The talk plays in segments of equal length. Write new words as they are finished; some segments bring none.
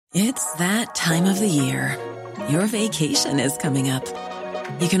It's that time of the year. Your vacation is coming up.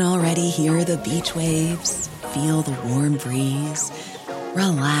 You can already hear the beach waves, feel the warm breeze,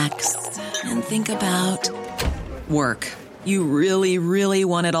 relax, and think about work. You really, really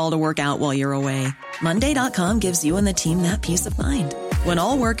want it all to work out while you're away. Monday.com gives you and the team that peace of mind. When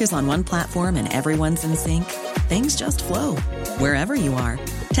all work is on one platform and everyone's in sync, things just flow. Wherever you are,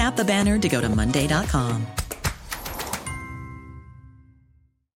 tap the banner to go to Monday.com.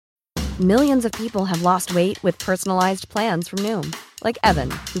 Millions of people have lost weight with personalized plans from Noom. Like Evan,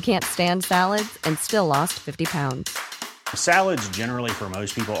 who can't stand salads and still lost 50 pounds. Salads generally for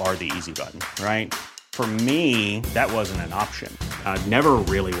most people are the easy button, right? For me, that wasn't an option. I never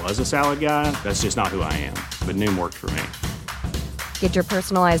really was a salad guy. That's just not who I am. But Noom worked for me. Get your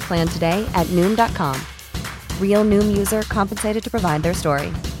personalized plan today at Noom.com. Real Noom user compensated to provide their story.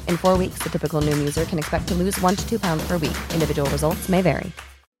 In 4 weeks, the typical Noom user can expect to lose 1 to 2 pounds per week. Individual results may vary.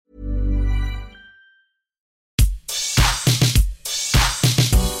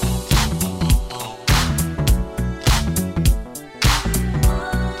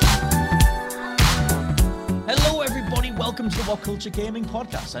 Welcome to the What Culture Gaming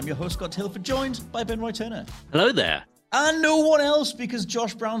Podcast. I'm your host, Scott Tilford, joined by Ben Roy Turner. Hello there. And no one else, because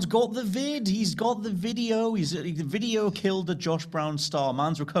Josh Brown's got the vid. He's got the video. The video killed the Josh Brown star.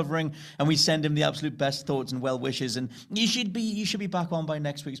 Man's recovering, and we send him the absolute best thoughts and well wishes. And you should be back on by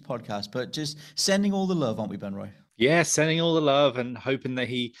next week's podcast. But just sending all the love, aren't we, Ben Roy? Yeah, sending all the love and hoping that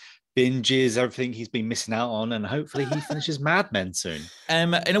he binges everything he's been missing out on, and hopefully he finishes Mad Men soon.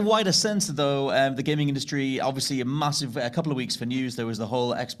 In a wider sense, though, the gaming industry, obviously a couple of weeks for news. There was the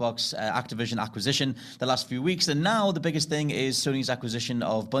whole Xbox Activision acquisition the last few weeks, and now the biggest thing is Sony's acquisition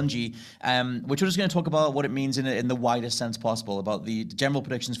of Bungie, which we're just going to talk about what it means in the widest sense possible, about the general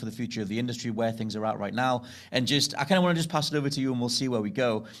predictions for the future of the industry, where things are at right now, and I kind of want to just pass it over to you and we'll see where we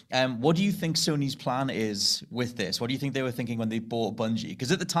go. What do you think Sony's plan is with this? What do you think they were thinking when they bought Bungie?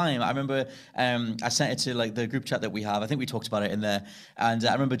 Because at the time, I remember I sent it to like the group chat that we have. I think we talked about it in there. And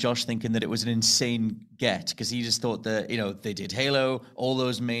I remember Josh thinking that it was an insane get because he just thought that, they did Halo, all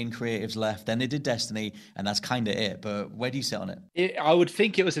those main creatives left, then they did Destiny, and that's kind of it. But where do you sit on it? I would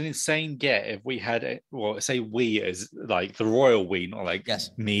think it was an insane get if we had, say we as like the royal we, not like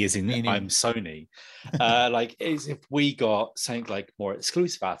me as in me I'm Sony. Is if we got something like more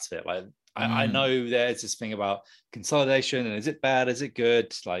exclusive out of it, like I know there's this thing about consolidation and is it bad, is it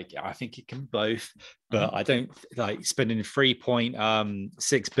good? Like, I think it can both, but I don't like spending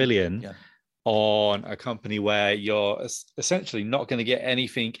 3.6 billion on a company where you're essentially not going to get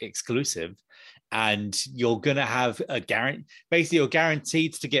anything exclusive, and you're going to have a guarantee. Basically, you're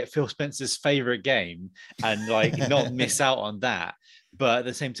guaranteed to get Phil Spencer's favorite game and like not miss out on that. But at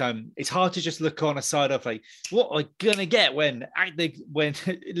the same time, it's hard to just look on a side of like, what are we gonna get when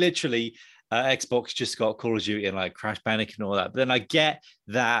literally Xbox just got Call of Duty and like Crash Bandicoot and all that. But then I get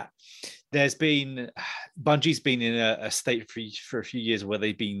that Bungie's been in a state for a few years where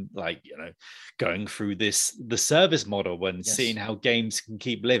they've been like, going through the service model and seeing how games can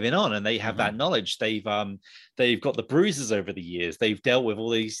keep living on, and they have that knowledge. They've got the bruises over the years. They've dealt with all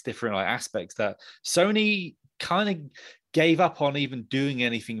these different aspects that Sony kind of gave up on even doing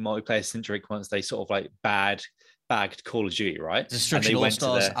anything multiplayer centric once they sort of like bagged Call of Duty, right? Destruction All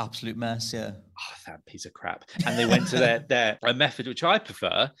Stars, absolute mess, yeah. Oh, that piece of crap. And they went to their method, which I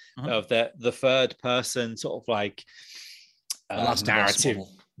prefer, of the third person sort of like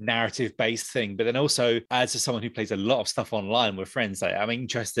narrative based thing. But then also, as someone who plays a lot of stuff online with friends, I'm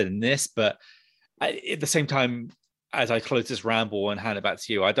interested in this, but at the same time, as I close this ramble and hand it back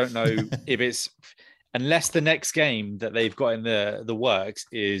to you, I don't know if it's, unless the next game that they've got in the works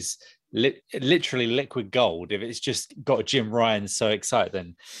is literally liquid gold. If it's just got Jim Ryan so excited,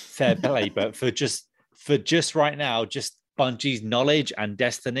 then fair play. But for just right now, just Bungie's knowledge and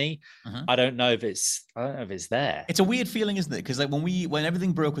Destiny, I don't know if it's there. It's a weird feeling, isn't it? Because like when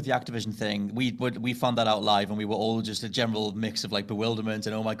everything broke with the Activision thing, we found that out live, and we were all just a general mix of like bewilderment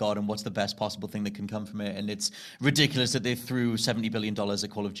and oh my god, and what's the best possible thing that can come from it? And it's ridiculous that they threw $70 billion at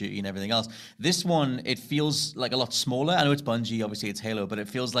Call of Duty and everything else. This one, it feels like a lot smaller. I know it's Bungie, obviously it's Halo, but it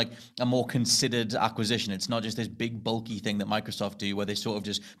feels like a more considered acquisition. It's not just this big bulky thing that Microsoft do, where they sort of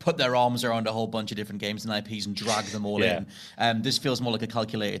just put their arms around a whole bunch of different games and IPs and drag them all in. This feels more like a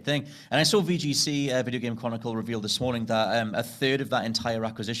calculated thing. And I saw VGC, Video Game Chronicle, revealed this morning that a third of that entire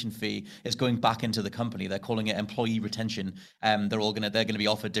acquisition fee is going back into the company. They're calling it employee retention. They're going to be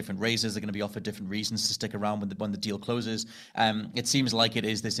offered different raises. They're going to be offered different reasons to stick around when the deal closes. It seems like it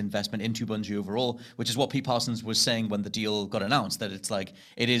is this investment into Bungie overall, which is what Pete Parsons was saying when the deal got announced, that it's like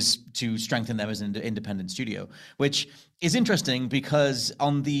it is to strengthen them as an independent studio, which is interesting because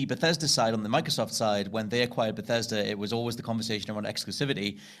on the Bethesda side, on the Microsoft side, when they acquired Bethesda, it was always the conversation around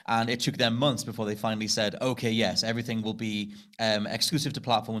exclusivity, and it took them months before they finally said, okay, yes, everything will be exclusive to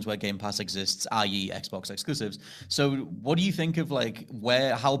platforms where Game Pass exists, i.e. Xbox exclusives. So what do you think of like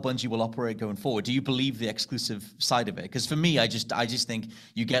how Bungie will operate going forward? Do you believe the exclusive side of it? Because for me, I just think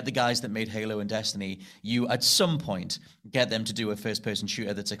you get the guys that made Halo and Destiny, you at some point get them to do a first-person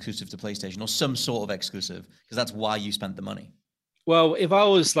shooter that's exclusive to PlayStation or some sort of exclusive, because that's why you spent the money. Well, if I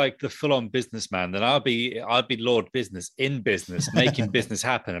was like the full-on businessman, then I'd be Lord Business in business, making business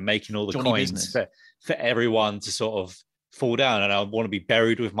happen and making all the Johnny coins for everyone to sort of fall down, and I want to be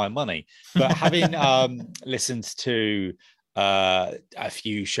buried with my money. But having listened to a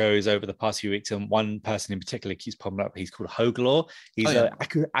few shows over the past few weeks, and one person in particular keeps popping up. He's called Hoglaw. He's an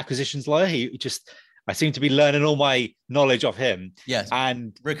acquisitions lawyer. I seem to be learning all my knowledge of him. Yes,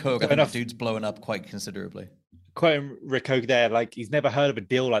 and Rick Hogue, the dude's blowing up quite considerably. Quoting Rick Hogue there, like he's never heard of a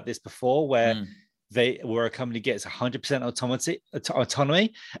deal like this before, where a company gets 100%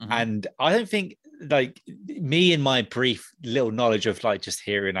 autonomy, and I don't think, like me in my brief little knowledge of like just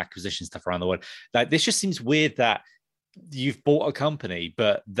hearing acquisition stuff around the world, like this just seems weird that you've bought a company,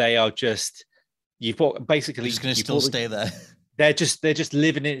 but they are just you've bought basically just going to still stay there. They're just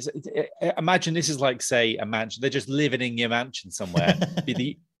living in. Imagine this is like, say, a mansion. They're just living in your mansion somewhere.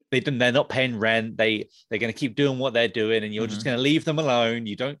 They're not paying rent. They're going to keep doing what they're doing, and you're just going to leave them alone.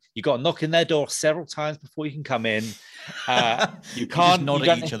 You got to knock on their door several times before you can come in. You can't nod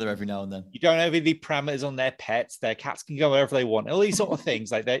at each other every now and then. You don't have any parameters on their pets. Their cats can go wherever they want. All these sort of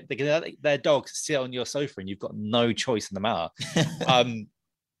things. Like they can let their dogs sit on your sofa, and you've got no choice in the matter.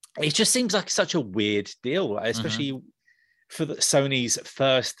 It just seems like such a weird deal, especially for Sony's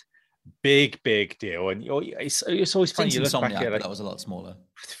first big deal. And it's always funny. You look back at it, that was a lot smaller.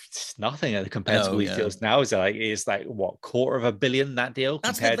 It's nothing compared to these deals now. It's like what, $250 million that deal?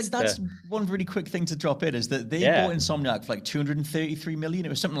 That's one really quick thing to drop in, is that they bought Insomniac for like 233 million. It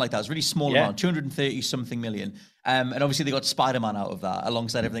was something like that. It was a really small amount, 230 something million. And obviously they got Spider-Man out of that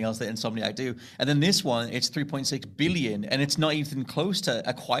alongside everything else that Insomniac do. And then this one, it's 3.6 billion, and it's not even close to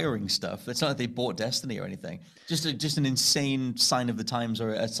acquiring stuff. It's not like they bought Destiny or anything. Just an insane sign of the times,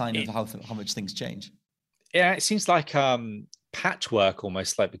 or a sign of how much things change. Yeah, it seems like patchwork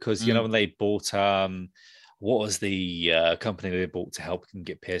almost, like, because you know when they bought what was the company they bought to help them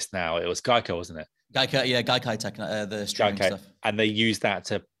get pierced now? It was Geico, wasn't it? Gaikai Tech, the streaming stuff. And they used that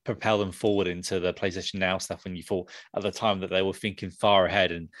to propel them forward into the PlayStation Now stuff, when you thought at the time that they were thinking far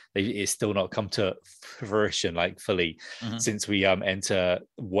ahead, and it's still not come to fruition like fully since we enter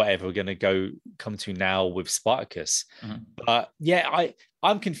whatever we're going to come to now with Spartacus. But yeah,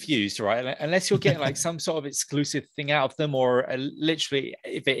 I'm confused, right? Unless you're getting like some sort of exclusive thing out of them, or literally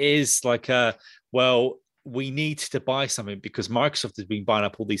if it is like we need to buy something because Microsoft has been buying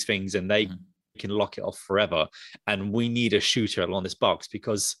up all these things, and they can lock it off forever, and we need a shooter along this box,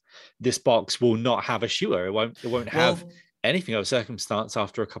 because this box will not have a shooter. It won't have anything of circumstance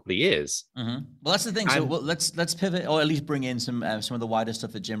after a couple of years. Well, that's the thing. So let's pivot, or at least bring in some of the wider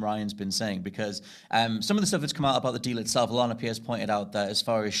stuff that Jim Ryan's been saying, because some of the stuff that's come out about the deal itself, Alana Pierce pointed out that as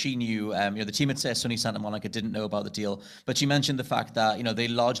far as she knew, the team at Sony Santa Monica didn't know about the deal, but she mentioned the fact that they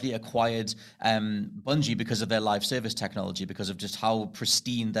largely acquired Bungie because of their live service technology, because of just how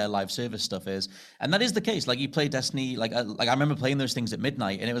pristine their live service stuff is, and that is the case. Like, you play Destiny, like I remember playing those things at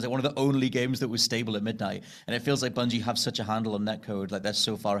midnight, and it was like one of the only games that was stable at midnight, and it feels like Bungie have such a handle on netcode, like they're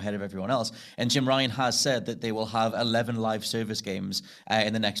so far ahead of everyone else. And Jim Ryan has said that they will have 11 live service games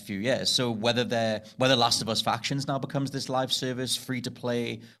in the next few years. So whether Last of Us Factions now becomes this live service, free to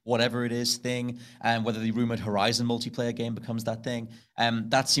play, whatever it is thing, and whether the rumored Horizon multiplayer game becomes that thing,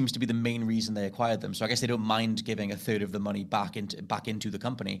 that seems to be the main reason they acquired them. So I guess they don't mind giving a third of the money back into the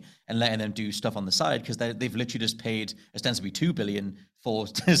company and letting them do stuff on the side, because they've literally just paid ostensibly $2 billion for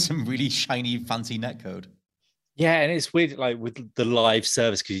some really shiny, fancy netcode. Yeah, and it's weird, like with the live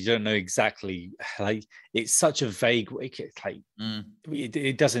service, because you don't know exactly, like it's such a vague.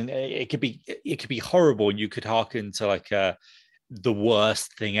 It doesn't. It could be horrible, and you could hearken to like the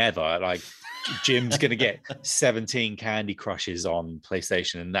worst thing ever. Like Jim's gonna get 17 Candy Crushes on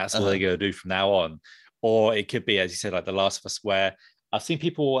PlayStation, and that's what they're gonna do from now on. Or it could be, as you said, like The Last of Us, where I've seen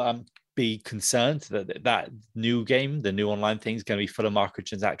people be concerned that new game, the new online thing, is going to be full of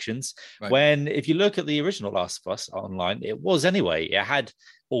microtransactions. Right. When if you look at the original Last of Us online, it was anyway. It had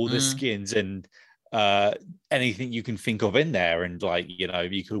all the skins and anything you can think of in there, and like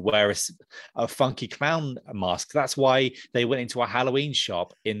you could wear a funky clown mask. That's why they went into a Halloween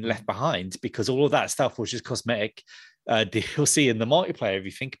shop in Left Behind, because all of that stuff was just cosmetic DLC in the multiplayer, if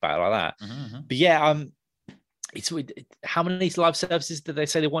you think about it like that. But yeah, how many live services did they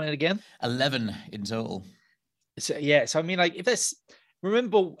say they wanted again? 11 in total. So yeah, so I mean, like, if there's,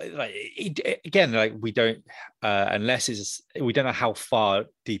 remember, like, again, like, we don't unless we don't know how far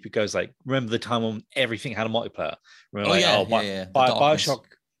deep it goes. Like, remember the time when everything had a multiplayer? Remember,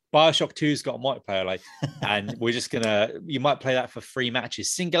 Bioshock 2's got a multiplayer, like, and we're just you might play that for 3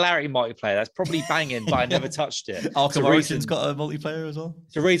 matches. Singularity multiplayer, that's probably banging, but I never touched it. Arkham Origin's got a multiplayer as well.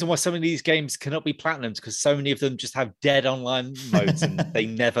 It's the reason why some of these games cannot be platinums, because so many of them just have dead online modes and they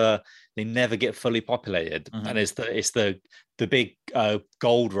never get fully populated. Mm-hmm. And it's the big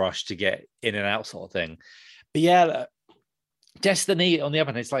gold rush to get in and out sort of thing. But yeah, Destiny, on the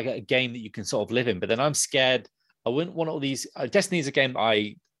other hand, it's like a game that you can sort of live in. But then I'm scared. I wouldn't want all these. Destiny is a game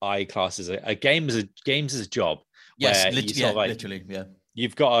I class as a game as a job. Yes, literally, yeah.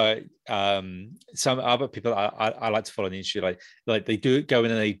 You've got some other people I like to follow in the industry, like they do go in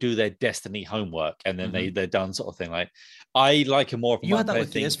and they do their Destiny homework, and then they're done sort of thing. Like, I like a more of a, you had that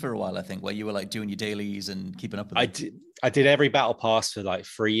with Gears for a while, I think, where you were like doing your dailies and keeping up with it. I did every battle pass for like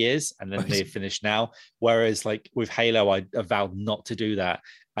 3 years, and then they finished now. Whereas like with Halo, I vowed not to do that.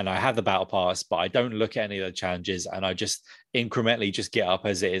 And I have the battle pass, but I don't look at any of the challenges, and I just incrementally just get up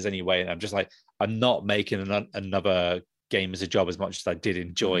as it is anyway. And I'm just like, I'm not making another game as a job as much as I did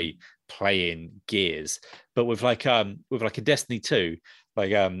enjoy playing Gears. But with like a Destiny 2,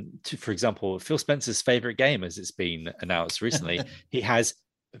 like for example, Phil Spencer's favorite game, as it's been announced recently, he has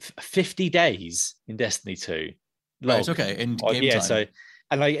 50 days in Destiny 2. Right, okay, in game time. So.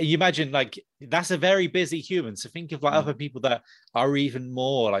 And like, you imagine, like, that's a very busy human. So think of like other people that are even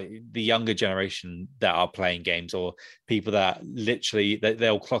more like the younger generation that are playing games, or people that literally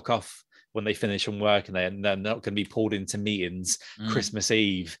they'll clock off when they finish from work, and they're not going to be pulled into meetings Christmas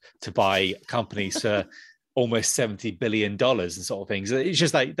Eve to buy companies for almost $70 billion and sort of things. It's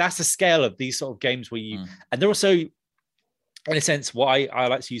just like, that's the scale of these sort of games where and they're also, in a sense, what I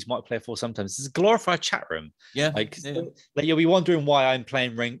like to use multiplayer for sometimes is a glorified chat room. Yeah. Like you'll be wondering why I'm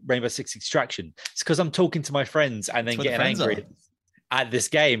playing Rainbow Six Extraction. It's because I'm talking to my friends and then getting angry at this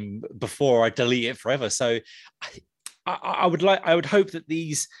game before I delete it forever. So I would hope that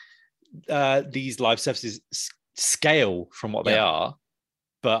these live services scale from what they are,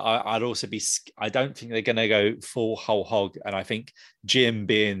 but I'd also I don't think they're going to go full whole hog. And I think Jim,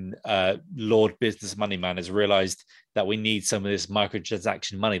 being Lord Business Money Man, has realized that we need some of this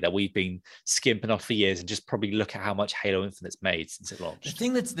microtransaction money that we've been skimping off for years, and just probably look at how much Halo Infinite's made since it launched. The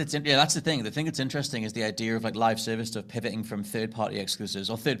thing that's the thing. The thing that's interesting is the idea of like live service stuff pivoting from third-party exclusives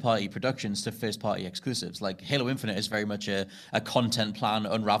or third-party productions to first-party exclusives. Like Halo Infinite is very much a content plan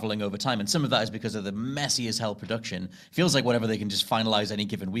unraveling over time, and some of that is because of the messy as hell production. It feels like whatever they can just finalize any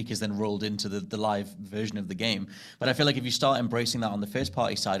given week is then rolled into the live version of the game. But I feel like if you start embracing that on the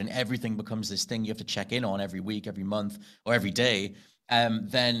first-party side, and everything becomes this thing you have to check in on every week, every month, or every day,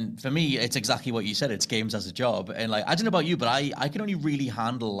 then for me it's exactly what you said. It's games as a job. And like, I don't know about you, but I can only really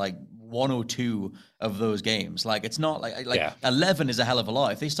handle like 1 or 2 of those games. Like, it's not like 11 is a hell of a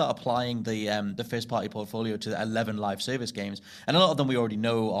lot. If they start applying the first party portfolio to 11 live service games, and a lot of them we already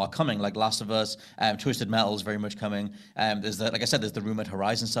know are coming, like Last of Us, Twisted Metal is very much coming. There's like I said, there's the rumored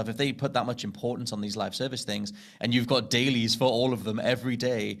Horizon stuff. If they put that much importance on these live service things, and you've got dailies for all of them every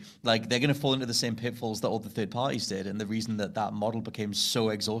day, like, they're going to fall into the same pitfalls that all the third parties did, and the reason that model became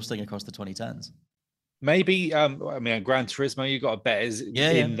so exhausting across the 2010s. Maybe I mean, Gran Turismo, you got a bet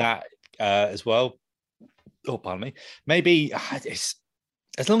in that as well. Oh, pardon me. Maybe it's,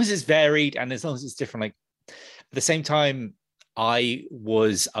 as long as it's varied and as long as it's different. Like, at the same time, I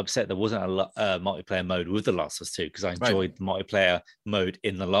was upset there wasn't a multiplayer mode with The Last of Us 2, because I enjoyed the multiplayer mode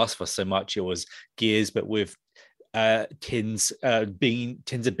in The Last of Us so much. It was Gears, but with tins of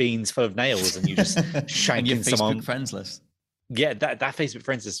beans full of nails, and you just shanking someone. Facebook friends list. Yeah, that Facebook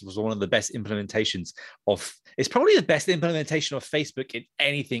Friends list was one of the best implementations of. It's probably the best implementation of Facebook in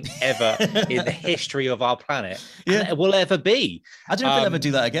anything ever in the history of our planet. Yeah, it will ever be. I don't know if they'll ever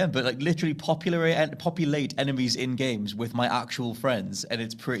do that again, but like, literally populate enemies in games with my actual friends, and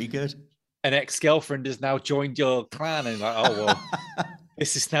it's pretty good. An ex-girlfriend has now joined your clan, and like, oh well.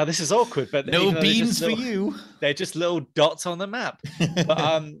 This is awkward, but no beans for you. They're just little dots on the map.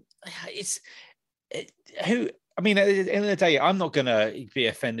 But I mean, at the end of the day, I'm not going to be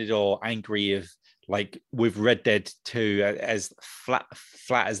offended or angry if, like, with Red Dead 2, as flat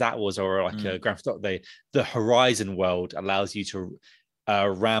as that was, or like a Grand Theft Auto, the Horizon world allows you to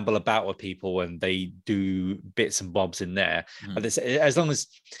ramble about with people, and they do bits and bobs in there. But as long as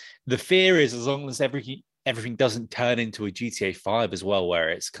the fear is, as long as everything doesn't turn into a GTA 5 as well, where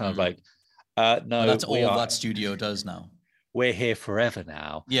it's kind of like, no, that's all that studio does now. we're here forever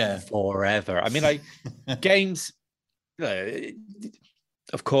now. Yeah, forever. I mean, like games.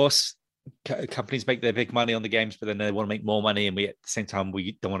 Of course, companies make their big money on the games, but then they want to make more money, and we at the same time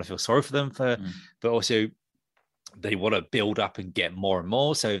we don't want to feel sorry for them but also they want to build up and get more and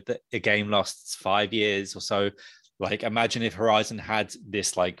more. So if a game lasts 5 years or so, like imagine if Horizon had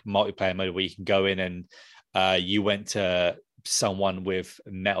this like multiplayer mode where you can go in and you went to someone with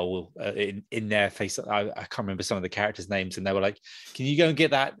metal in their face. I can't remember some of the characters' names, and they were like, "Can you go and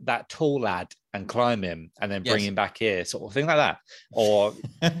get that tall lad and climb him, and then bring him back here?" Sort of thing like that. Or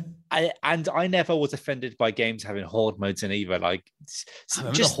I never was offended by games having horde modes in either. Like, I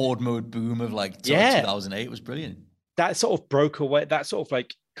remember the horde mode boom of like 2008 was brilliant. That sort of broke away. That sort of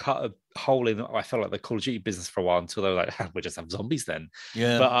like cut a hole in. I felt like the Call of Duty business for a while until they were like, "We'll just have zombies then."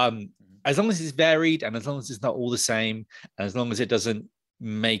 Yeah, but as long as it's varied and as long as it's not all the same, and as long as it doesn't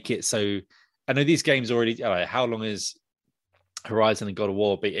make it so. I know these games already. How long is Horizon and God of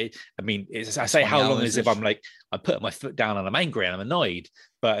War? But I say how long is if I'm putting my foot down and I'm angry and I'm annoyed,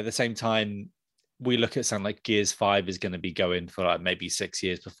 but at the same time, we look at something like Gears 5 is going to be going for like maybe 6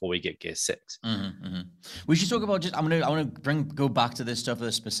 years before we get Gears 6. We should talk about I want to go back to this stuff,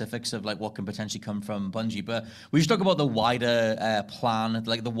 the specifics of like what can potentially come from Bungie, but we should talk about the wider plan,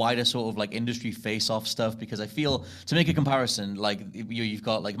 like the wider sort of like industry face-off stuff, because I feel to make a comparison, like you've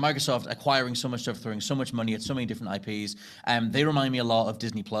got like Microsoft acquiring so much stuff, throwing so much money at so many different IPs. They remind me a lot of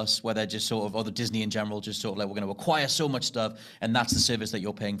Disney Plus, where they're just sort of, or the Disney in general, just sort of like, we're going to acquire so much stuff, and that's the service that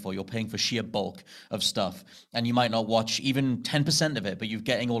you're paying for. You're paying for sheer bulk of stuff, and you might not watch even 10% of it, but you're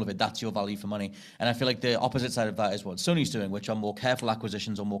getting all of it. That's your value for money. And I feel like the opposite side of that is what Sony's doing, which are more careful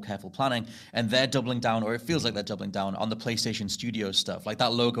acquisitions or more careful planning, and they're doubling down, or it feels like they're doubling down on the PlayStation Studios stuff. Like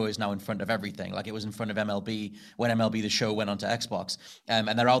that logo is now in front of everything. Like it was in front of MLB when MLB The Show went onto Xbox, and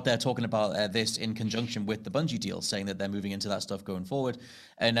they're out there talking about this in conjunction with the Bungie deal, saying that they're moving into that stuff going forward.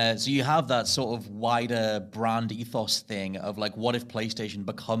 And so you have that sort of wider brand ethos thing of like, what if PlayStation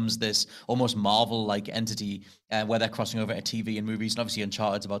becomes this almost Marvel-like entity where they're crossing over to TV and movies, and obviously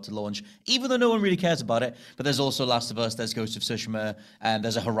Uncharted's about to launch, even though no one really cares about it. But there's also Last of Us, there's Ghost of Tsushima, and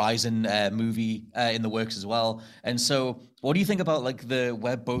there's a Horizon movie in the works as well. And so what do you think about like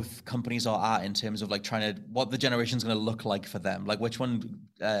where both companies are at in terms of like trying to, what the generation's going to look like for them? Like which one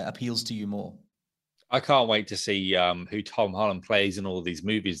appeals to you more? I can't wait to see who Tom Holland plays in all these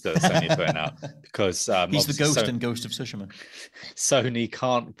movies that Sony are putting out, because he's the ghost in Ghost of Tsushima. Sony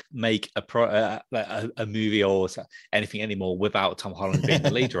can't make a movie or anything anymore without Tom Holland being the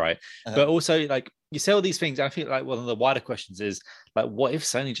lead, right? But also, like, you say all these things, I feel like one of the wider questions is like, what if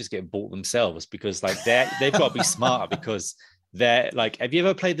Sony just get bought themselves? Because like they've got to be smarter, because they're like, have you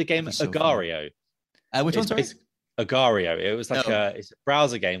ever played the game Agario? Which one's Agario? It was like it's a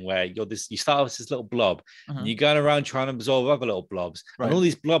browser game where you start with this little blob, and you're going around trying to absorb other little blobs, and all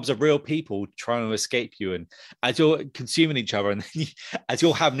these blobs are real people trying to escape you. And as you're consuming each other, and then as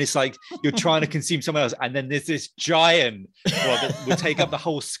you're having this, like, you're trying to consume someone else, and then there's this giant blob that will take up the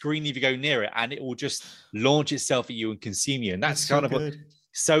whole screen if you go near it, and it will just launch itself at you and consume you. And that's kind of what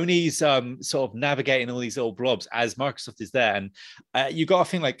Sony's sort of navigating all these little blobs as Microsoft is there. And you got to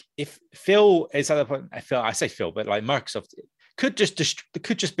think, like, if Phil is at the point, I say Phil, but like Microsoft could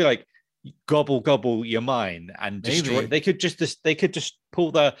just be like, gobble your mind and destroy. They could just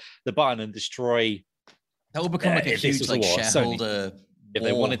pull the button and destroy. That would become like a huge like shareholder if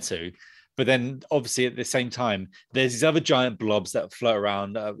they wanted to. But then, obviously, at the same time, there's these other giant blobs that float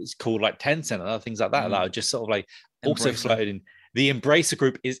around. It's called like Tencent and other things like that. That are just sort of like also floating. The Embracer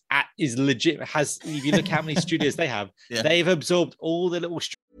Group is legit. If you look how many studios they have, they've absorbed all the little.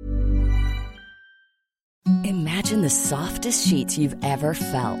 Imagine the softest sheets you've ever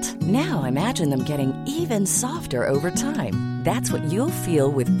felt. Now imagine them getting even softer over time. That's what you'll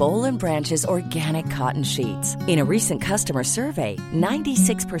feel with Boll & Branch's organic cotton sheets. In a recent customer survey,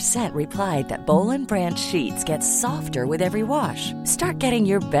 96% replied that Boll & Branch sheets get softer with every wash. Start getting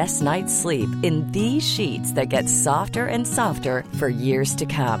your best night's sleep in these sheets that get softer and softer for years to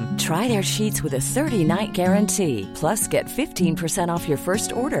come. Try their sheets with a 30-night guarantee. Plus, get 15% off your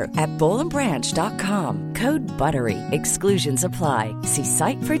first order at bollandbranch.com. Code BUTTERY. Exclusions apply. See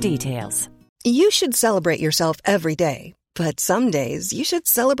site for details. You should celebrate yourself every day. But some days you should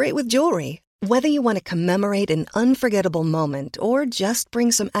celebrate with jewelry. Whether you want to commemorate an unforgettable moment or just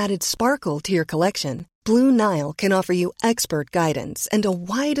bring some added sparkle to your collection, Blue Nile can offer you expert guidance and a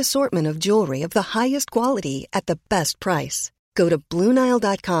wide assortment of jewelry of the highest quality at the best price. Go to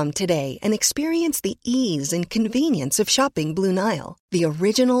BlueNile.com today and experience the ease and convenience of shopping Blue Nile, the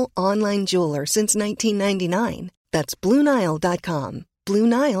original online jeweler since 1999. That's BlueNile.com.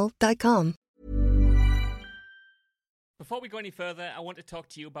 BlueNile.com. Before we go any further, I want to talk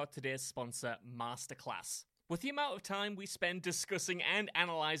to you about today's sponsor, Masterclass. With the amount of time we spend discussing and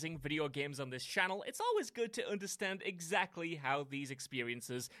analysing video games on this channel, it's always good to understand exactly how these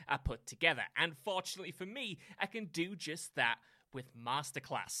experiences are put together. And fortunately for me, I can do just that with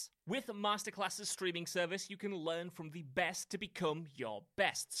Masterclass. With Masterclass's streaming service, you can learn from the best to become your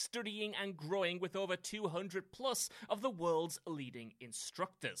best, studying and growing with over 200 plus of the world's leading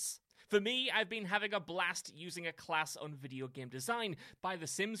instructors. For me, I've been having a blast using a class on video game design by The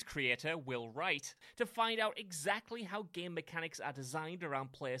Sims creator Will Wright to find out exactly how game mechanics are designed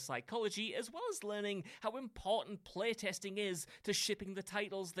around player psychology, as well as learning how important playtesting is to shipping the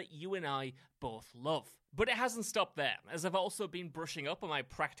titles that you and I both love. But it hasn't stopped there, as I've also been brushing up on my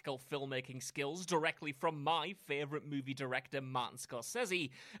practical filmmaking skills directly from my favourite movie director Martin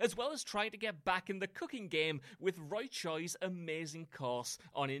Scorsese, as well as trying to get back in the cooking game with Roy Choi's amazing course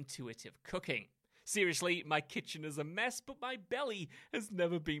on intuitive cooking. Seriously, my kitchen is a mess, but my belly has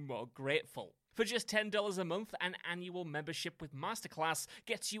never been more grateful. For just $10 a month, an annual membership with Masterclass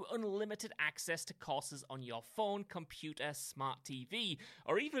gets you unlimited access to courses on your phone, computer, smart TV,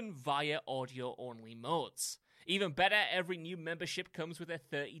 or even via audio-only modes. Even better, every new membership comes with a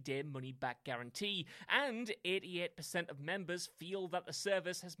 30-day money-back guarantee, and 88% of members feel that the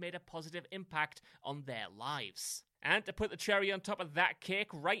service has made a positive impact on their lives. And to put the cherry on top of that cake,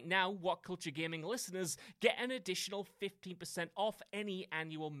 right now, What Culture Gaming listeners get an additional 15% off any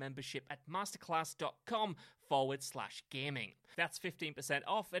annual membership at masterclass.com/gaming. That's 15%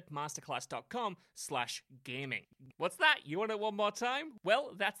 off at masterclass.com/gaming. What's that? You want it one more time?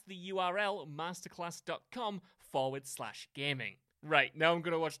 Well, that's the URL, masterclass.com/gaming. Right, now I'm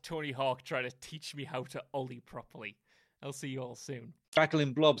going to watch Tony Hawk try to teach me how to ollie properly. I'll see you all soon.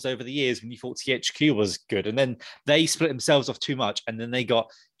 Crackling blobs over the years when you thought THQ was good, and then they split themselves off too much, and then they got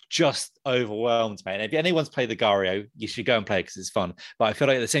just overwhelmed, man. If anyone's played the Gario, you should go and play it because it's fun. But I feel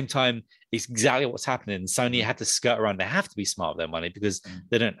like at the same time, it's exactly what's happening. Sony had to skirt around. They have to be smart with their money because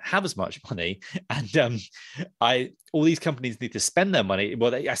they don't have as much money. And all these companies need to spend their money.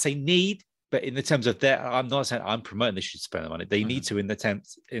 Well, I say need, but in the terms of I'm not saying I'm promoting they should spend their money. They need to in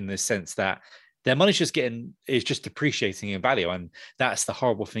the sense that their money's just depreciating in value, and that's the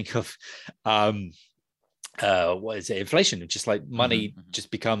horrible thing of what is it? Inflation. It's just like money just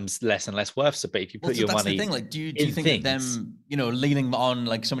becomes less and less worth. So, but if you put your money, the thing. Like, do you think that them, leaning on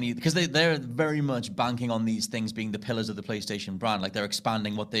like so many, because they're very much banking on these things being the pillars of the PlayStation brand. Like they're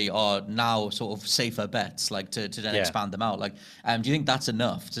expanding what they are now, sort of safer bets, like to then expand them out. Like, do you think that's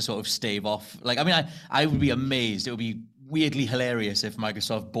enough to sort of stave off? Like, I mean, I would be amazed. It would be weirdly hilarious if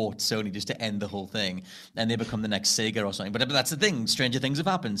Microsoft bought Sony just to end the whole thing and they become the next Sega or something. But that's the thing. Stranger things have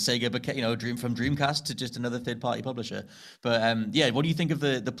happened. Sega became, from Dreamcast to just another third-party publisher. But what do you think of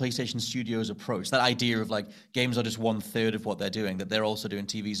the PlayStation Studios approach? That idea of like games are just 1/3 of what they're doing, that they're also doing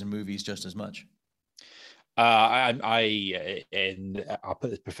TVs and movies just as much. I'll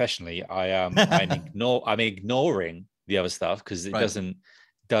put this professionally. I'm ignoring the other stuff because it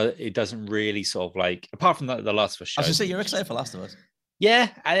doesn't really sort of like, apart from the Last of Us show. I was going to say, you're excited for Last of Us. Yeah,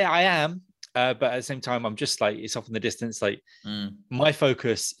 I am. But at the same time, I'm just like, it's off in the distance. Like my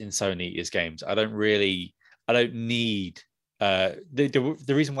focus in Sony is games. I don't need, the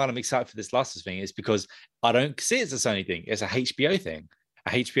reason why I'm excited for this Last of Us thing is because I don't see it as a Sony thing. It's a HBO thing.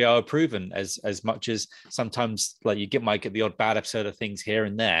 HBO are proven as much as sometimes like you might get the odd bad episode of things here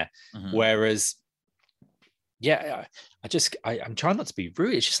and there. Whereas, I'm trying not to be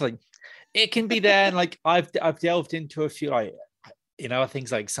rude. It's just like it can be there, and like I've delved into a few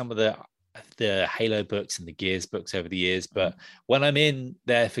things like some of the Halo books and the Gears books over the years. But when I'm in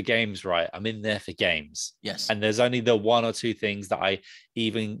there for games, right, I'm in there for games. Yes. And there's only the one or two things that I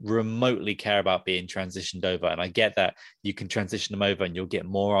even remotely care about being transitioned over. And I get that you can transition them over and you'll get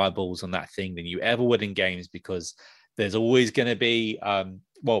more eyeballs on that thing than you ever would in games, because there's always going to be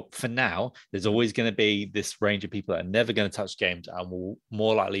for now, there's always going to be this range of people that are never going to touch games and will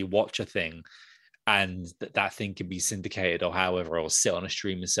more likely watch a thing, and that thing can be syndicated or however, or sit on a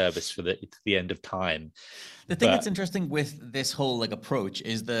streaming service for the end of time. The thing that's interesting with this whole like approach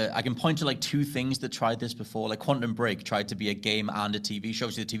is that I can point to like two things that tried this before. Like Quantum Break tried to be a game and a TV show.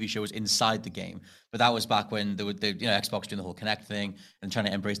 So the TV show was inside the game, but that was back when the Xbox doing the whole Kinect thing and trying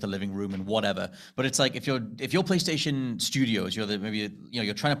to embrace the living room and whatever. But it's like if you're PlayStation Studios,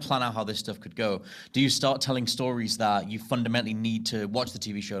 you're trying to plan out how this stuff could go. Do you start telling stories that you fundamentally need to watch the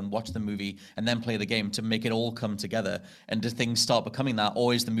TV show and watch the movie and then play the game to make it all come together? And do things start becoming that,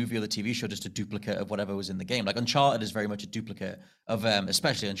 or is the movie or the TV show just a duplicate of whatever was in the game? Like Uncharted is very much a duplicate of,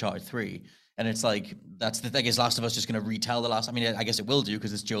 especially Uncharted 3. And it's like, that's the thing, is Last of Us just going to retell the last? I mean, I guess it will do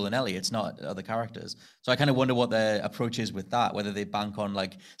because it's Joel and Ellie. It's not other characters. So I kind of wonder what their approach is with that, whether they bank on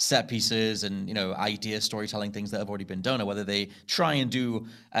like set pieces and, you know, idea storytelling things that have already been done, or whether they try and do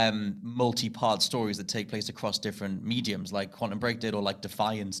multi-part stories that take place across different mediums like Quantum Break did or like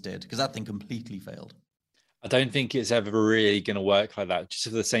Defiance did, because that thing completely failed. I don't think it's ever really going to work like that. Just for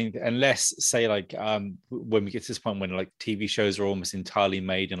the same, unless say like when we get to this point when like TV shows are almost entirely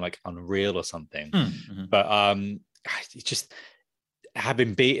made in like Unreal or something. Mm-hmm. But it just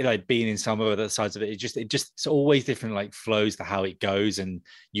having been in some other sides of it, it's always different like flows to how it goes, and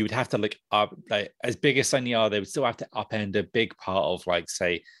you would have to look up like as big as Sony are, they would still have to upend a big part of like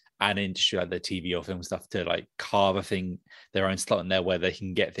say an industry like the TV or film stuff to like carve a thing their own slot in there where they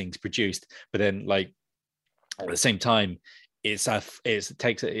can get things produced. But then like at the same time, it's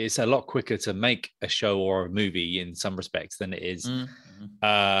a lot quicker to make a show or a movie in some respects than it is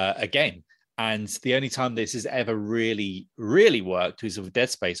a game. And the only time this has ever really, really worked was with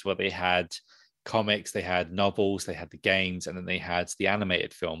Dead Space, where they had comics, they had novels, they had the games, and then they had the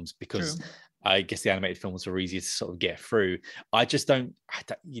animated films, because I guess the animated films were easier to sort of get through.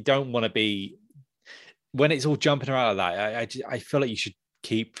 You don't want to be, when it's all jumping around like that, I feel like you should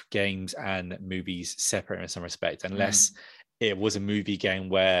keep games and movies separate in some respect, unless it was a movie game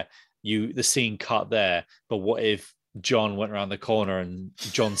where the scene cut there, but what if John went around the corner and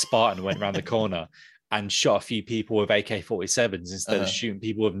John Spartan went around the corner and shot a few people with AK-47s instead of shooting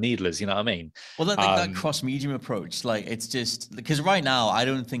people with needlers, you know what I mean? Well, that cross-medium approach, like, it's just, because right now, I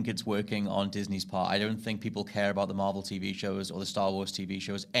don't think it's working on Disney's part. I don't think people care about the Marvel TV shows or the Star Wars TV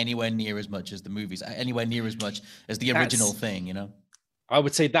shows anywhere near as much as the movies, anywhere near as much as the original thing, you know? I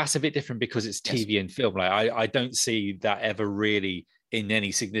would say that's a bit different because it's TV and film. Like I don't see that ever really in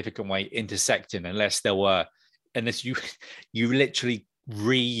any significant way intersecting, unless you literally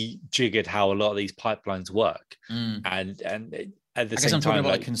rejiggered how a lot of these pipelines work. And at the same time, I'm talking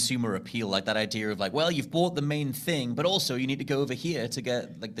about like consumer appeal, like that idea of like, well, you've bought the main thing, but also you need to go over here to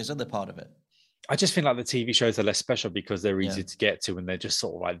get like this other part of it. I just think like the TV shows are less special because they're easy to get to and they're just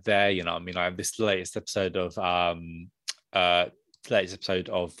sort of like there, you know. I mean, I have this latest episode of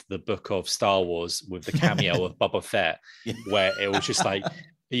the Book of Star Wars with the cameo of Boba Fett, where it was just like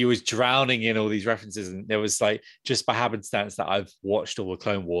he was drowning in all these references, and there was like, just by happenstance that I've watched all the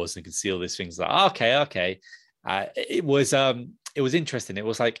Clone Wars and could see all these things, like okay. It was interesting. It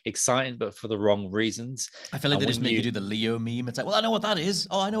was like exciting, but for the wrong reasons. I feel like they just make you do the Leo meme. It's like, well, I know what that is.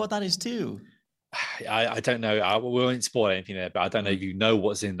 Oh, I know what that is too. I don't know. We won't spoil anything there, but I don't know if you know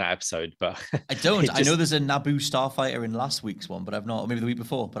what's in that episode. But I don't. I know there's a Naboo starfighter in last week's one, but I've not. Or maybe the week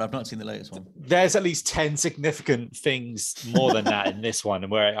before, but I've not seen the latest one. There's at least 10 significant things more than that in this one,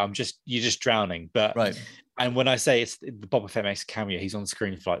 where you're just drowning. But right. And when I say it's the Boba Fett makes a cameo, he's on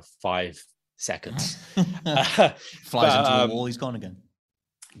screen for like 5 seconds. Flies into a wall. He's gone again.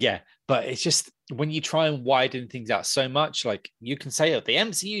 Yeah, but it's just when you try and widen things out so much, like you can say, the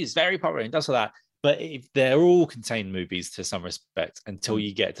MCU is very popular and does all that, but if they're all contained movies to some respect until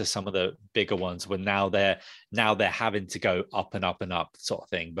you get to some of the bigger ones where now they're having to go up and up and up sort of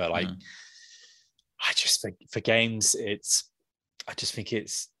thing. But like, I just think for games,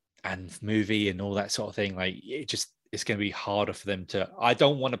 and movie and all that sort of thing, like it's going to be harder for them to. I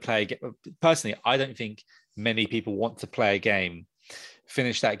don't want to play a game personally. I don't think many people want to play a game,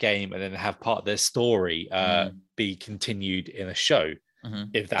 finish that game, and then have part of their story be continued in a show,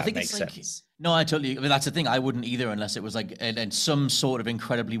 if that makes sense. No, I mean, that's the thing. I wouldn't either unless it was like and some sort of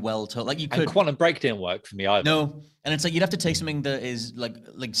incredibly well told. Like you could. And Quantum Break didn't work for me either. No, and it's like you'd have to take something that is like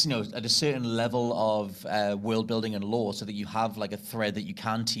you know, at a certain level of world building and lore, so that you have like a thread that you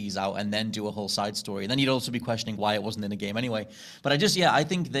can tease out and then do a whole side story. And then you'd also be questioning why it wasn't in a game anyway. But I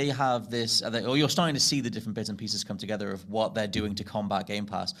think they have this. Or you're starting to see the different bits and pieces come together of what they're doing to combat Game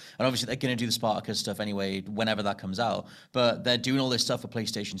Pass. And obviously they're going to do the Spartacus stuff anyway whenever that comes out. But they're doing all this stuff for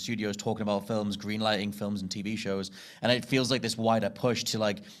PlayStation Studios, talking about films, greenlighting films and TV shows, and it feels like this wider push to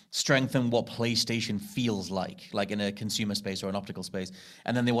like strengthen what PlayStation feels like in a consumer space or an optical space,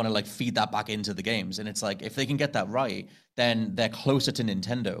 and then they want to like feed that back into the games. And it's like if they can get that right, then they're closer to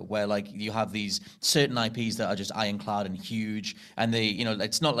Nintendo, where like you have these certain IPs that are just ironclad and huge, and they, you know,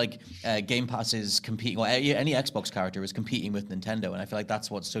 it's not like Game Pass is competing, or any Xbox character is competing with Nintendo. And I feel like that's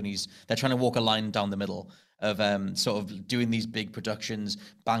what they're trying to walk a line down the middle of sort of doing these big productions,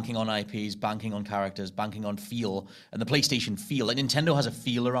 banking on IPs, banking on characters, banking on feel, and the PlayStation feel. Like Nintendo has a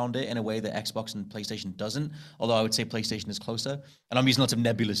feel around it in a way that Xbox and PlayStation doesn't, although I would say PlayStation is closer. And I'm using lots of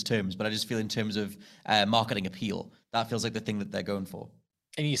nebulous terms, but I just feel in terms of marketing appeal, that feels like the thing that they're going for.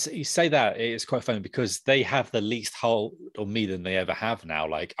 And you say that it's quite funny because they have the least hold on me than they ever have now.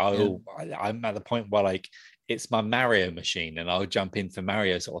 Like, I'm at the point where like it's my Mario machine, and I'll jump in for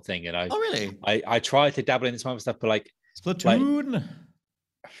Mario sort of thing. And I try to dabble in some stuff, but like Splatoon.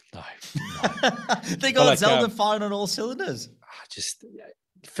 No. They got Zelda firing on all cylinders. Just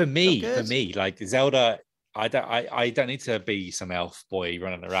for me, like Zelda, I don't need to be some elf boy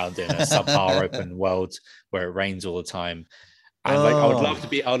running around in a subpar open world where it rains all the time. And like I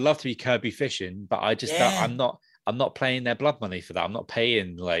would love to be Kirby fishing, but I just I'm not playing their blood money for that. I'm not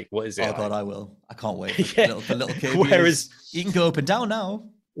paying like what is it? Oh God, I will. I can't wait for little Kirby. Whereas you can go up and down now.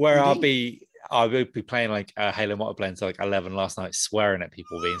 Where I will be playing like Halo Multiplayer until like 11 last night, swearing at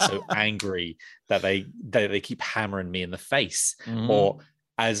people, being so angry that they keep hammering me in the face, or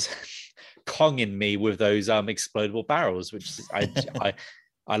as Konging me with those explodable barrels, which I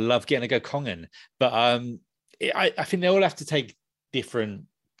love getting to go Konging. But I think they all have to take different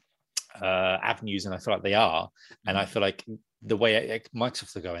avenues, and I feel like they are. And I feel like the way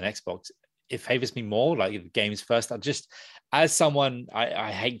Microsoft are going, Xbox, it favors me more. Like the games first. I just, as someone,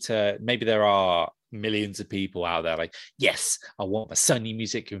 I hate to. Maybe there are millions of people out there like, yes, I want my Sony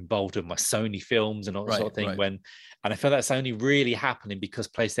music involved with my Sony films and all that sort of thing. And I feel that's only really happening because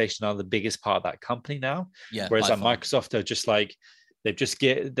PlayStation are the biggest part of that company now. Yeah. Whereas like Microsoft are just like, they've just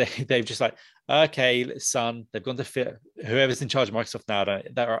like, okay, son, they've gone to fit whoever's in charge of Microsoft now.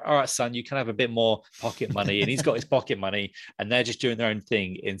 They're all right, son, you can have a bit more pocket money, and he's got his pocket money, and they're just doing their own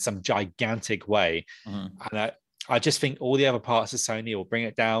thing in some gigantic way. And I just think all the other parts of Sony will bring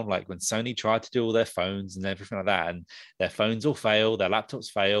it down. Like when Sony tried to do all their phones and everything like that, and their phones all fail, their laptops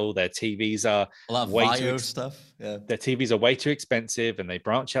fail, their TVs are way too stuff. Yeah, their TVs are way too expensive, and they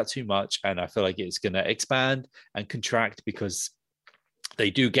branch out too much. And I feel like it's going to expand and contract because they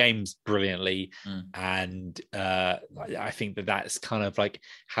do games brilliantly. And I think that's kind of like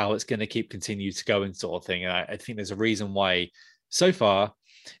how it's going to continue to go and sort of thing. And I think there's a reason why so far,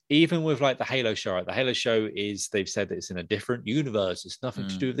 even with like the Halo show, right? The Halo show is, they've said that it's in a different universe. It's nothing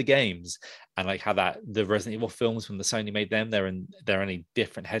to do with the games. And like how that the Resident Evil films from the Sony made them, they're in a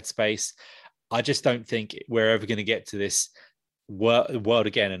different headspace. I just don't think we're ever going to get to this world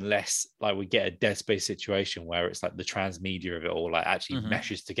again unless like we get a Dead Space situation where it's like the transmedia of it all like actually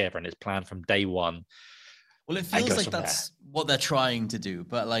meshes together and it's planned from day one. Well, it feels like that's what they're trying to do,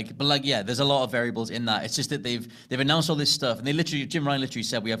 but yeah, there's a lot of variables in that. It's just that they've announced all this stuff, and Jim Ryan literally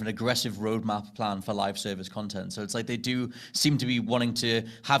said we have an aggressive roadmap plan for live service content. So it's like they do seem to be wanting to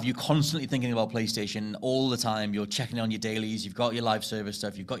have you constantly thinking about PlayStation all the time. You're checking on your dailies, you've got your live service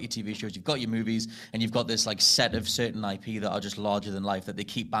stuff, you've got your TV shows, you've got your movies, and you've got this like set of certain IP that are just larger than life that they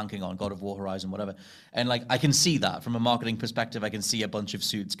keep banking on, God of War, Horizon, whatever. And like I can see that from a marketing perspective. I can see a bunch of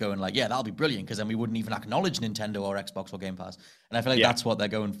suits going like, yeah, that'll be brilliant, because then we wouldn't even acknowledge Nintendo or Xbox or Game Pass. And I feel like that's what they're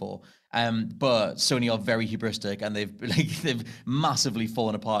going for. But Sony are very hubristic, and they've massively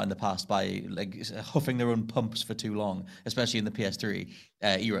fallen apart in the past by like huffing their own pumps for too long, especially in the PS3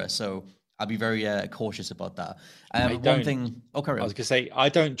 era. So I'd be very cautious about that. One thing. Oh, carry on. I was gonna say I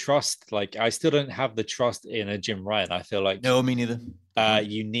don't trust. Like I still don't have the trust in a Jim Ryan. I feel like no, me neither.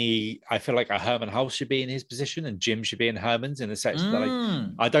 I feel like a Herman Hulse should be in his position, and Jim should be in Herman's in the sense that like,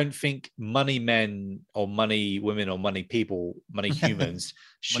 I don't think money men or money women or money people, money humans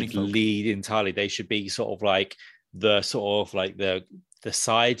should lead entirely. They should be sort of like the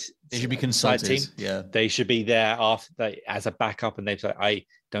side. They should be consulted. Yeah, they should be there after as a backup, and they'd say, I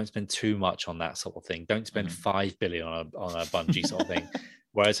don't spend too much on that sort of thing. Don't spend $5 billion on a Bungie sort of thing.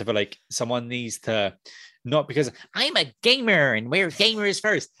 Whereas I feel like someone needs to, not because I'm a gamer and we're gamers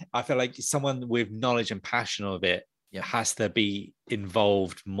first. I feel like someone with knowledge and passion of it has to be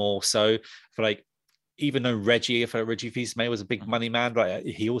involved more so. I feel like even though Reggie Fils-Aimé was a big money man, like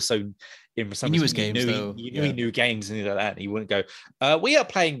he also in some he knew his games, he knew games and things like that. And he wouldn't go, I am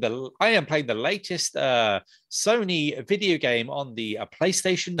playing the latest Sony video game on the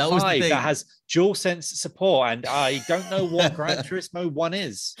PlayStation 5 that has DualSense support, and I don't know what Gran Turismo 1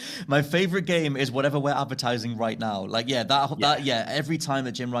 is. My favorite game is whatever we're advertising right now. Like, every time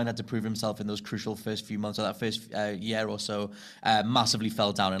that Jim Ryan had to prove himself in those crucial first few months or that first year or so, massively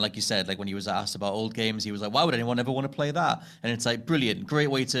fell down. And like you said, like when he was asked about old games, he was like, why would anyone ever want to play that? And it's like, brilliant, great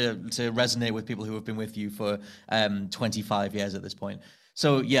way to resonate with people who have been with you for 25 years at this point.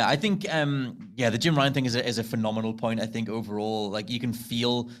 So yeah, I think the Jim Ryan thing is a phenomenal point. I think overall, like you can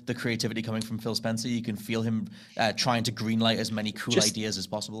feel the creativity coming from Phil Spencer. You can feel him trying to greenlight as many cool ideas as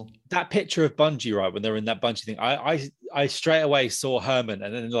possible. That picture of Bungie, right, when they're in that Bungie thing, I straight away saw Herman,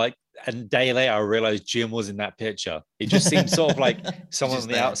 and then like a day later I realized Jim was in that picture. It just seemed sort of like someone on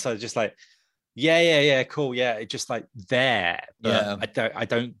the outside, just like, Yeah, cool. Yeah, it's just like there. But I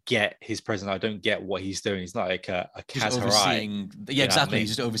don't get his presence. I don't get what he's doing. He's not like a Kaz Hirai. Yeah, exactly.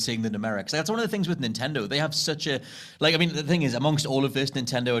 He's just overseeing the numerics. That's one of the things with Nintendo. They have such a the thing is, amongst all of this,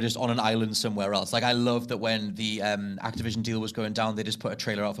 Nintendo are just on an island somewhere else. Like, I love that when the Activision deal was going down, they just put a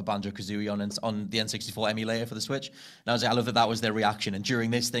trailer out for Banjo-Kazooie on the N64 emulator for the Switch. And I love that was their reaction. And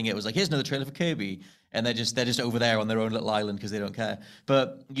during this thing, it was like, here's another trailer for Kirby. And they're just over there on their own little island because they don't care.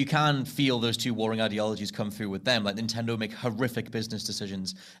 But you can feel those two warring ideologies come through with them. Like, Nintendo make horrific business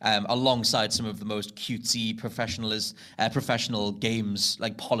decisions alongside some of the most cutesy, professional games,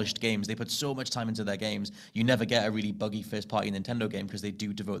 like polished games. They put so much time into their games. You never get a really buggy first-party Nintendo game because they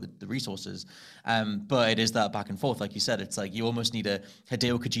do devote the resources. But it is that back and forth, like you said. It's like you almost need a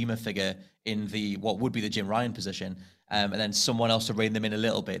Hideo Kojima figure in what would be the Jim Ryan position. And then someone else to rein them in a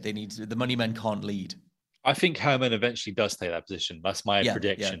little bit. The money men can't lead. I think Herman eventually does take that position. That's my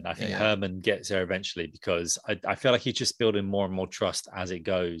prediction. I think Herman gets there eventually because I feel like he's just building more and more trust as it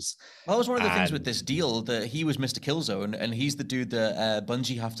goes. Well, that was one of the things with this deal, that he was Mr. Killzone, and he's the dude that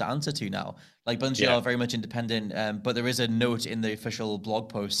Bungie have to answer to now. Like, Bungie are very much independent, but there is a note in the official blog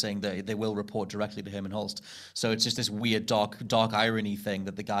post saying that they will report directly to Herman Hulst. So it's just this weird dark irony thing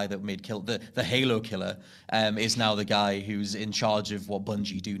that the guy that made the Halo killer is now the guy who's in charge of what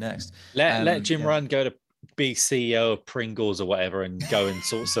Bungie do next. Let Jim Ryan go to be CEO of Pringles or whatever and go and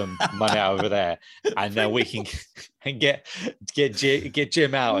sort some money out over there, and then we can get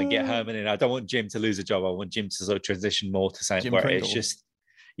Jim out and get Herman in. I don't want Jim to lose a job. I want Jim to sort of transition more to something where Pringle. It's just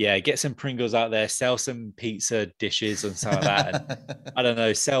get some Pringles out there, sell some pizza dishes and stuff like that. And, I don't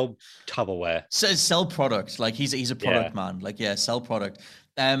know, sell Tupperware. So sell product. Like, he's a product man. Like, sell product.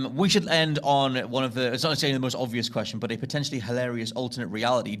 We should end on one of it's not necessarily the most obvious question, but a potentially hilarious alternate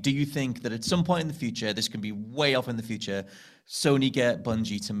reality. Do you think that at some point in the future, this can be way off in the future, Sony get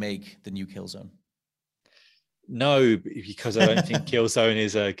Bungie to make the new Killzone? No, because I don't think Killzone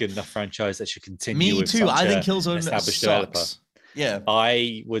is a good enough franchise that should continue. Me too. I think Killzone sucks. Developer. Yeah,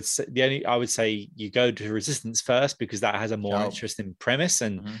 I would say you go to Resistance first because that has a more interesting premise,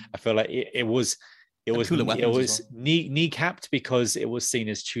 and I feel like it was kneecapped because it was seen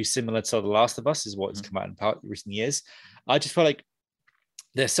as too similar to The Last of Us, is what has come out in recent years. I just feel like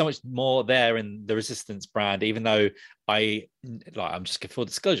there's so much more there in the Resistance brand, even though I'm just full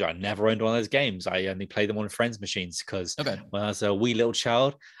disclosure, I never owned one of those games. I only played them on friends' machines because when I was a wee little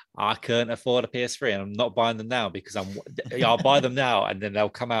child, I couldn't afford a PS3, and I'm not buying them now because I'll buy them now and then they'll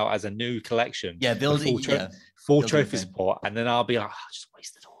come out as a new collection. Yeah, full trophy support, and then I'll be like, I just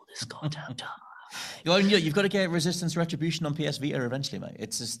wasted all this goddamn time. You've got to get Resistance Retribution on PS Vita eventually, mate.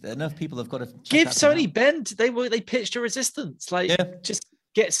 It's just enough people have got to give Sony bend. They pitched a Resistance, just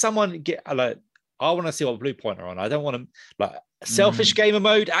get someone. I want to see what Bluepoint are on. I don't want to selfish gamer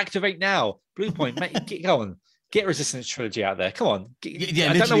mode. Activate now, Bluepoint. Mate, get going. Get Resistance Trilogy out there. Come on.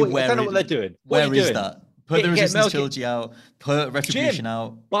 I don't know what they're doing. Where is that? Put the Resistance Trilogy out. Put Retribution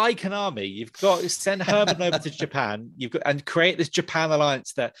out. Buy Konami. You've got to send Herman over to Japan. And create this Japan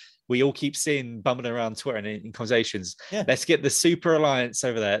alliance that we all keep seeing bumming around Twitter and in conversations. Yeah. Let's get the Super Alliance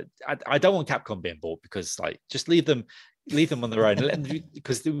over there. I don't want Capcom being bought because just leave them on their own,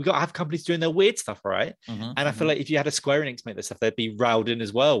 because we've got to have companies doing their weird stuff, right? And I feel like if you had a Square Enix make this stuff, they'd be riled in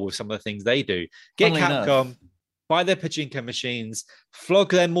as well with some of the things they do. Get Capcom. Buy their pachinko machines,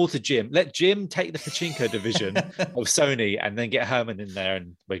 flog them all to Jim. Let Jim take the pachinko division of Sony, and then get Herman in there,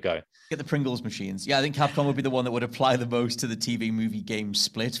 and we go. Get the Pringles machines. Yeah, I think Capcom would be the one that would apply the most to the TV movie game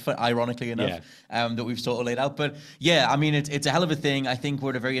split, ironically enough, that we've sort of laid out. But yeah, I mean, it's a hell of a thing. I think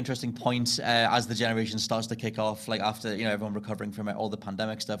we're at a very interesting point as the generation starts to kick off, like after, everyone recovering from all the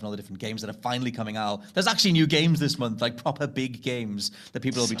pandemic stuff and all the different games that are finally coming out. There's actually new games this month, like proper big games that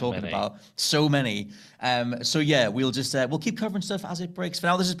people will be talking about. So many. So yeah, we'll just we'll keep covering stuff as it breaks. For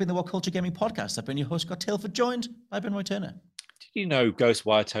now, this has been the What Culture Gaming Podcast. I've been your host, Scott Tailford, joined by Benoit Turner. Did you know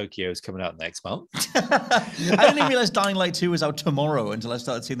Ghostwire Tokyo is coming out next month? I didn't even realize Dying Light 2 is out tomorrow until I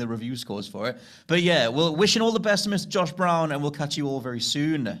started seeing the review scores for it. But yeah, we're wishing all the best to Mr. Josh Brown, and we'll catch you all very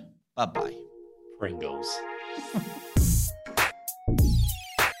soon. Bye-bye. Pringles.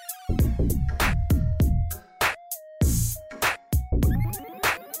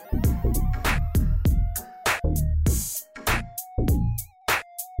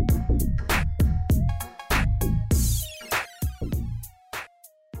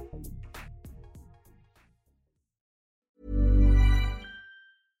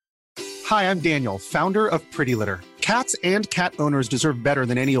 Hi, I'm Daniel, founder of Pretty Litter. Cats and cat owners deserve better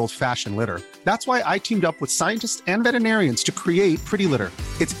than any old-fashioned litter. That's why I teamed up with scientists and veterinarians to create Pretty Litter.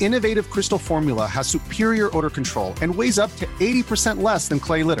 Its innovative crystal formula has superior odor control and weighs up to 80% less than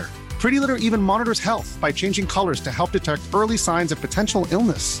clay litter. Pretty Litter even monitors health by changing colors to help detect early signs of potential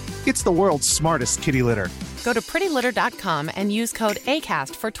illness. It's the world's smartest kitty litter. Go to prettylitter.com and use code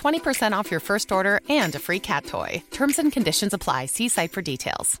ACAST for 20% off your first order and a free cat toy. Terms and conditions apply. See site for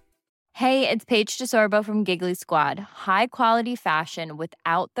details. Hey, it's Paige DeSorbo from Giggly Squad. High quality fashion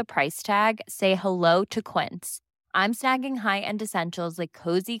without the price tag. Say hello to Quince. I'm snagging high-end essentials like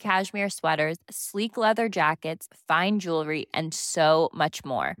cozy cashmere sweaters, sleek leather jackets, fine jewelry, and so much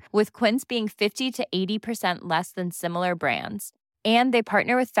more. With Quince being 50 to 80% less than similar brands. And they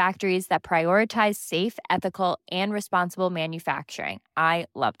partner with factories that prioritize safe, ethical, and responsible manufacturing. I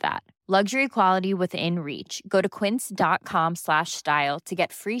love that. Luxury quality within reach. Go to quince.com/style to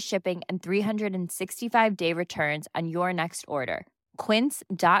get free shipping and 365-day returns on your next order.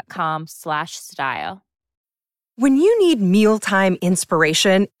 Quince.com/style. When you need mealtime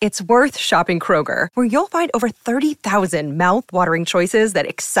inspiration, it's worth shopping Kroger, where you'll find over 30,000 mouth-watering choices that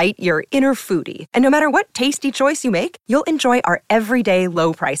excite your inner foodie. And no matter what tasty choice you make, you'll enjoy our everyday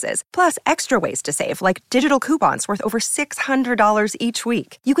low prices, plus extra ways to save, like digital coupons worth over $600 each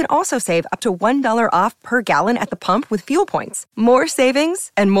week. You can also save up to $1 off per gallon at the pump with fuel points. More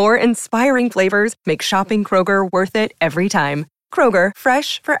savings and more inspiring flavors make shopping Kroger worth it every time. Kroger,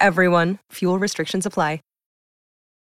 fresh for everyone. Fuel restrictions apply.